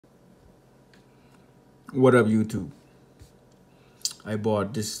What up, YouTube? I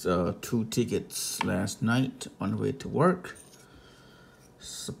bought this 2 tickets last night on the way to work.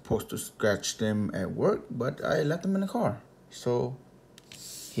 Supposed to scratch them at work, but I left them in the car. So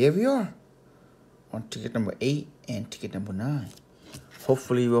here we are on ticket number 8 and ticket number 9.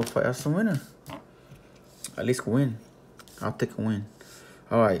 Hopefully we'll find some winner. At least win. I'll take a win.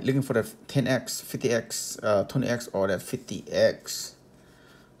 All right, looking for the 10x, 50x, 20x, or that 50x.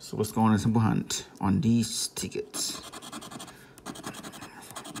 So let's go on a simple hunt on these tickets.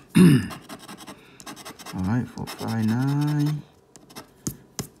 All right, 4, 5, 9.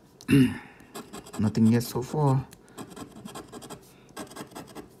 Nothing yet so far.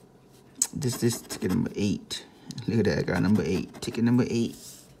 This is ticket number 8. Look at that, I got number 8. Ticket number 8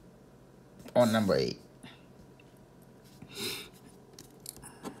 on number 8.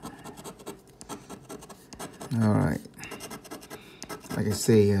 All right. Like I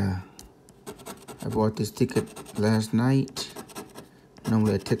say, I bought this ticket last night.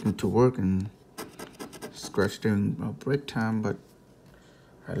 Normally I take them to work and scratch during break time, but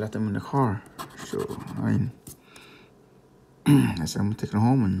I left them in the car. So I said I'm gonna take them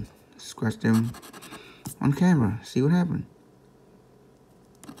home and scratch them on camera. See what happened.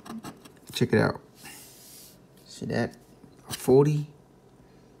 Check it out. See that? A 40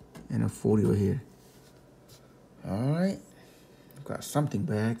 and a 40 right here. All right. Got something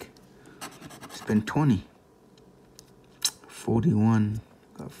back. Spent 20. 41.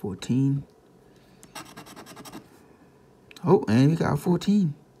 Got 14. Oh, and we got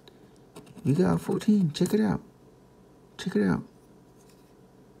 14. We got 14. Check it out. Check it out.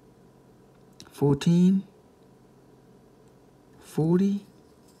 14. 40.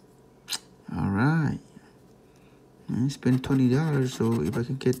 All right. And spend $20. So if I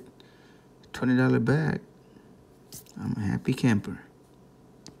can get $20 back, I'm a happy camper.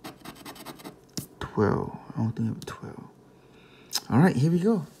 12. I don't think I have 12. All right, here we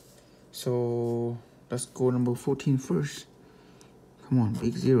go. So let's go number 14 first. Come on,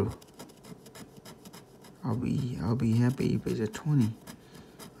 big 0. I'll be happy if it's a 20.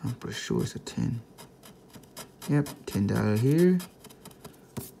 I'm pretty sure it's a 10. Yep, $10 here.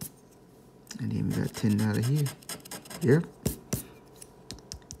 And then we got $10 here. Yep.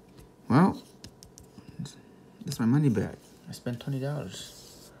 Well, that's my money back. I spent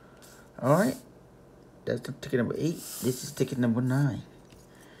 $20. All right. That's ticket number 8. This is ticket number 9.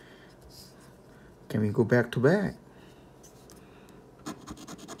 Can we go back to back?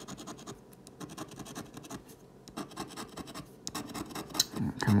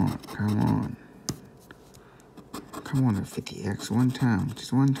 Come on, come on. Come on, a 50x one time.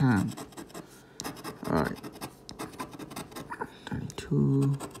 Just one time. All right.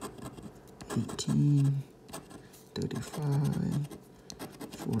 32, 18, 35,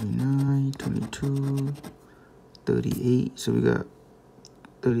 49, 22, 38. So we got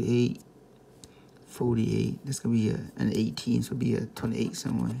 38, 48. That's going to be an 18, so it'll be a 28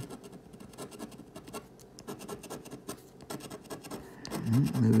 somewhere.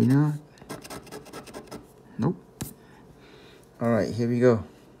 Maybe not. Nope. All right, here we go.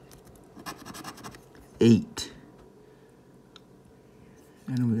 8.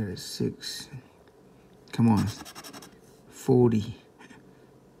 I know we got a 6. Come on. 40.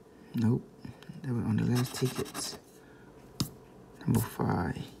 Nope. That was on the last tickets. Number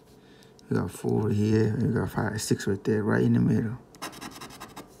 5. We got 4 here. We got 5, 6 right there, right in the middle.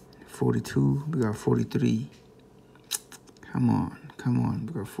 42. We got 43. Come on. Come on.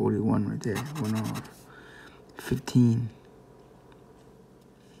 We got 41 right there. One off. 15.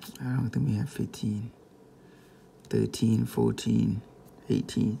 I don't think we have 15. 13, 14,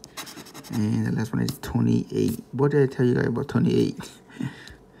 18. And the last one is 28. What did I tell you guys about 28?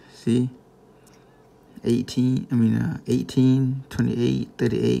 See? 18, 28,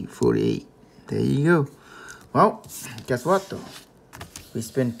 38, 48. There you go. Well, guess what though? We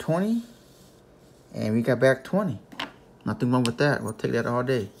spent 20 and we got back 20. Nothing wrong with that. We'll take that all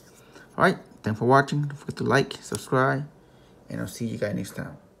day. All right. Thanks for watching. Don't forget to like, subscribe, and I'll see you guys next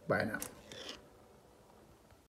time. Bye now.